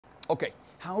Okay,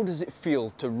 how does it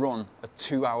feel to run a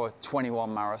 2-hour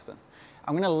 21 marathon?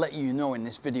 I'm going to let you know in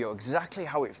this video exactly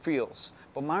how it feels,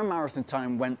 but my marathon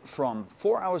time went from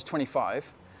 4 hours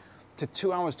 25 to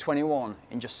 2 hours 21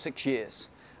 in just 6 years.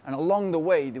 And along the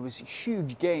way, there was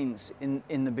huge gains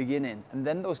in the beginning, and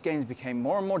then those gains became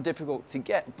more and more difficult to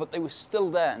get, but they were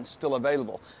still there and still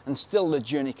available, and still the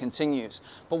journey continues.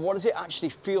 But what does it actually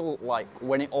feel like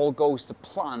when it all goes to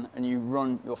plan and you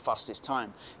run your fastest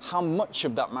time? How much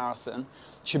of that marathon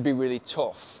should be really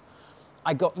tough?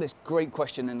 I got this great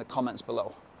question in the comments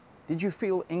below. Did you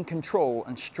feel in control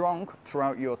and strong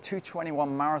throughout your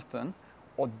 2:21 marathon,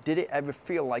 or did it ever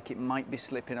feel like it might be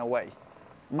slipping away?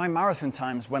 My marathon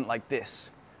times went like this.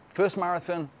 First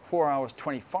marathon, 4 hours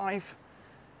 25.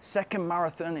 Second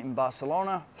marathon in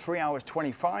Barcelona, 3 hours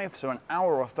 25, so an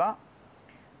hour off that.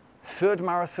 Third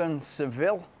marathon,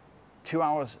 Seville, 2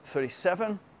 hours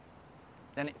 37.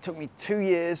 Then it took me 2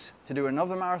 years to do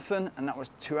another marathon, and that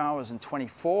was 2 hours and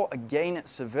 24, again at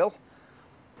Seville.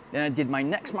 Then I did my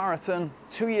next marathon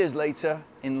 2 years later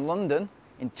in London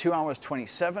in 2 hours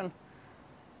 27.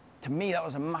 To me, that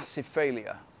was a massive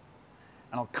failure,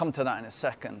 and I'll come to that in a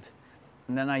second.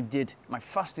 And then I did my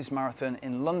fastest marathon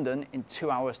in London in 2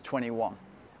 hours 21.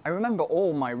 I remember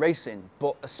all my racing,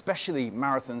 but especially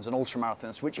marathons and ultra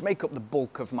marathons, which make up the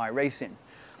bulk of my racing.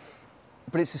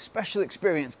 But it's a special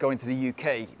experience going to the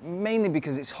UK, mainly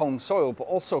because it's home soil, but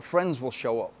also friends will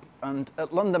show up. And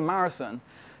at London Marathon,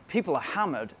 people are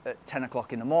hammered at 10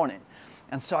 o'clock in the morning.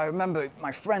 And so I remember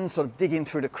my friends sort of digging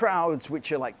through the crowds,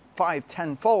 which are like 5,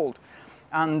 10-fold,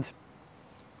 and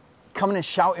coming and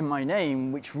shouting my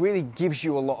name, which really gives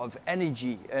you a lot of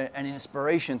energy and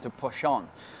inspiration to push on.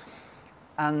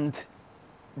 And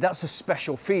that's a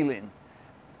special feeling.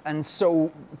 And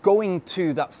so going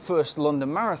to that first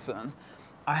London Marathon,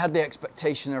 I had the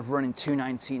expectation of running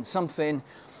 2:19 something.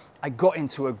 I got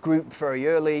into a group very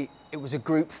early. It was a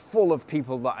group full of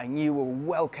people that I knew were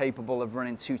well capable of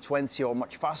running 2:20 or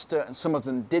much faster, and some of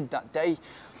them did that day.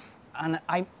 And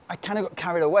I kind of got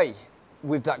carried away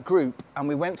with that group, and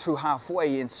we went through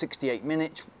halfway in 68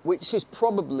 minutes, which is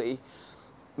probably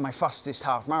my fastest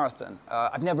half marathon.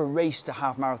 I've never raced a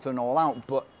half marathon all out,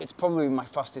 but it's probably my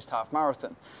fastest half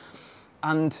marathon.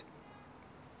 And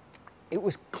it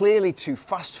was clearly too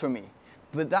fast for me,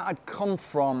 but that had come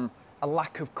from a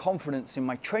lack of confidence in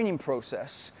my training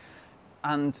process,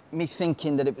 and me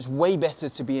thinking that it was way better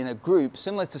to be in a group,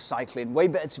 similar to cycling, way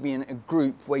better to be in a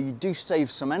group where you do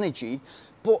save some energy,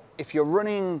 but if you're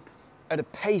running at a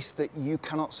pace that you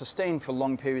cannot sustain for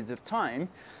long periods of time,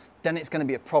 then it's going to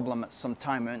be a problem at some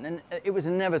time. And it was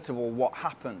inevitable what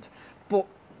happened. But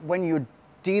when you're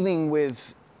dealing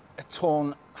with a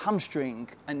torn hamstring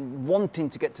and wanting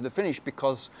to get to the finish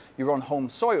because you're on home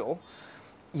soil,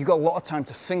 you've got a lot of time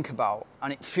to think about,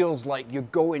 and it feels like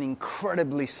you're going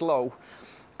incredibly slow,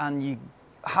 and you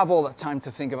have all that time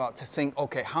to think,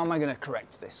 okay, how am I going to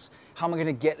correct this? How am I going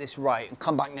to get this right and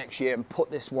come back next year and put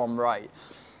this one right?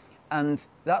 And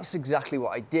that's exactly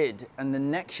what I did. And the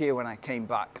next year when I came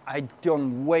back, I'd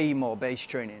done way more base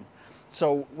training.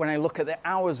 So when I look at the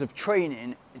hours of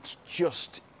training, it's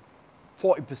just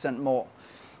 40% more.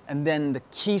 And then the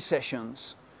key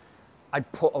sessions,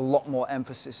 I'd put a lot more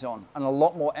emphasis on, and a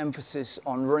lot more emphasis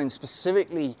on running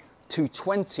specifically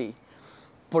 2:20,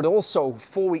 but also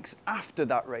 4 weeks after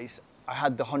that race, I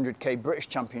had the 100K British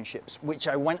Championships, which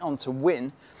I went on to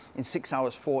win in 6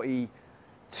 hours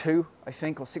 42, I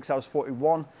think, or 6 hours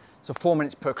 41, so 4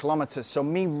 minutes per kilometer. So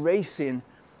me racing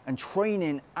and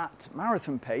training at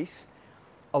marathon pace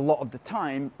a lot of the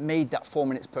time made that 4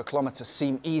 minutes per kilometer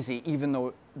seem easy, even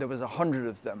though there was 100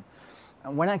 of them.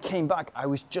 And when I came back, I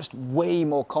was just way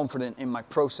more confident in my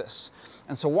process.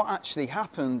 And so what actually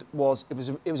happened was,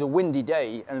 it was a windy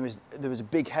day, and there was a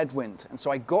big headwind. And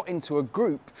so I got into a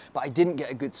group, but I didn't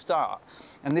get a good start.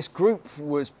 And this group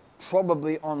was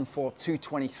probably on for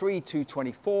 2:23,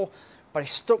 2:24, but I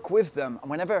stuck with them. And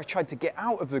whenever I tried to get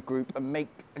out of the group and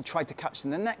try to catch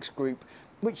in the next group,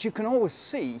 which you can always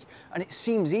see, and it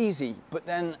seems easy, but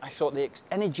then I thought the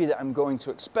energy that I'm going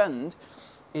to expend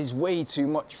is way too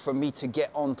much for me to get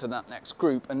onto that next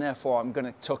group, and therefore I'm going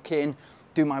to tuck in,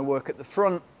 do my work at the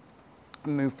front,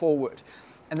 and move forward.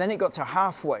 And then it got to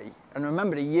halfway, and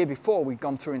remember the year before we'd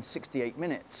gone through in 68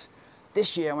 minutes.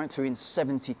 This year I went through in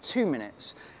 72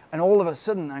 minutes, and all of a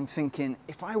sudden I'm thinking,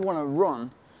 if I want to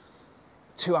run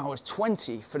 2 hours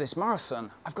 20 for this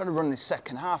marathon, I've got to run this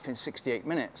second half in 68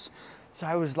 minutes. So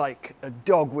I was like a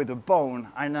dog with a bone,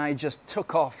 and I just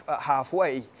took off at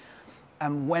halfway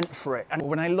and went for it. And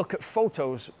when I look at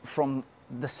photos from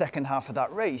the second half of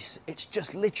that race, it's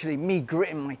just literally me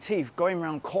gritting my teeth, going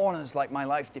around corners like my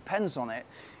life depends on it,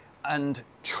 and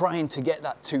trying to get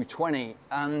that 220.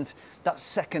 And that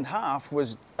second half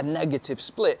was a negative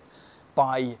split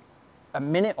by a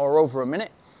minute or over a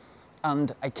minute.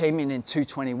 And I came in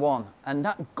 221, and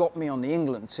that got me on the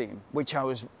England team, which I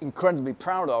was incredibly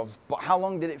proud of. But how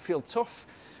long did it feel tough?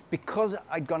 Because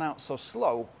I'd gone out so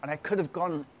slow, and I could have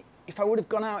gone, if I would have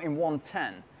gone out in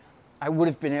 110, I would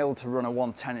have been able to run a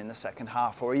 110 in the second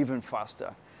half, or even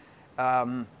faster.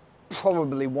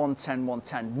 Probably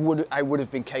 110 I would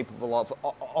have been capable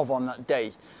of on that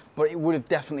day, but it would have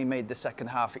definitely made the second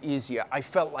half easier. I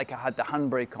felt like I had the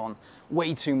handbrake on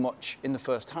way too much in the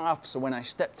first half, so when I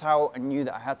stepped out and knew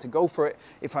that I had to go for it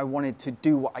if I wanted to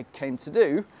do what I came to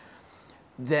do,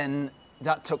 then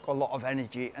that took a lot of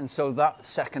energy, and so that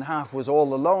second half was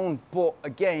all alone. But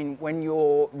again, when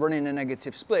you're running a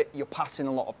negative split, you're passing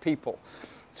a lot of people.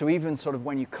 So even sort of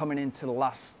when you're coming into the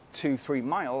last 2-3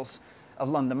 miles of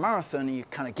London Marathon, and you're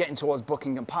kind of getting towards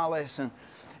Buckingham Palace, and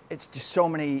it's just so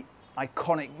many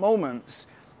iconic moments,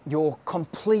 you're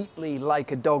completely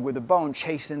like a dog with a bone,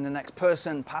 chasing the next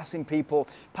person, passing people,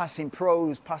 passing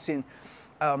pros, passing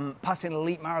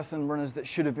elite marathon runners that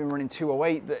should have been running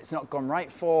 2:08 that it's not gone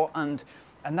right for, and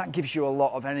that gives you a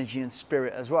lot of energy and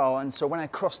spirit as well. And so when I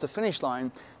crossed the finish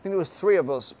line, I think there was 3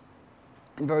 of us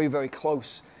very, very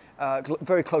close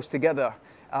together.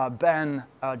 Ben,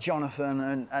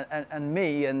 Jonathan, and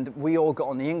me, and we all got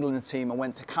on the England team and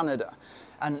went to Canada.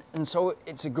 And so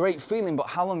it's a great feeling, but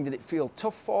how long did it feel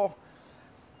tough for?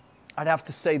 I'd have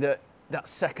to say that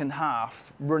second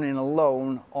half, running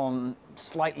alone on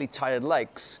slightly tired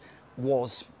legs,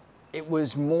 was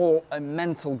more a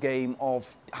mental game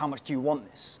of how much do you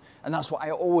want this? And that's what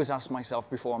I always ask myself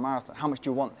before a marathon. How much do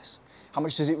you want this? How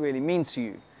much does it really mean to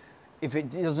you? If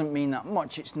it doesn't mean that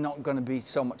much, it's not going to be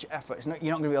so much effort.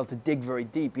 You're not going to be able to dig very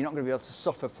deep. You're not going to be able to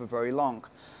suffer for very long.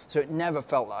 So it never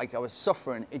felt like I was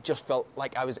suffering. It just felt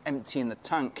like I was emptying the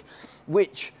tank,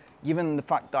 which, given the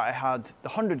fact that I had the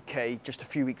 100K just a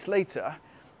few weeks later,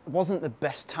 wasn't the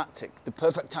best tactic. The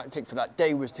perfect tactic for that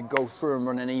day was to go through and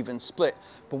run an even split.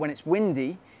 But when it's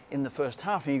windy in the first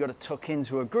half and you've got to tuck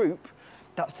into a group,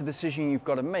 that's the decision you've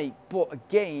got to make. But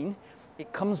again,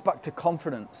 it comes back to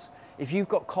confidence. If you've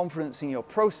got confidence in your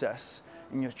process,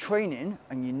 in your training,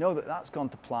 and you know that that's gone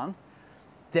to plan,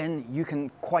 then you can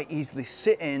quite easily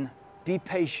sit in, be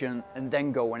patient, and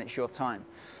then go when it's your time.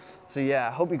 So yeah,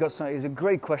 I hope you got something. It's a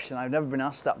great question. I've never been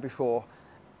asked that before.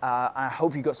 I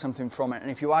hope you got something from it.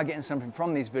 And if you are getting something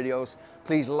from these videos,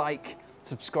 please like,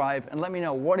 subscribe, and let me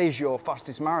know what is your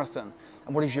fastest marathon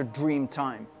and what is your dream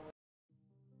time.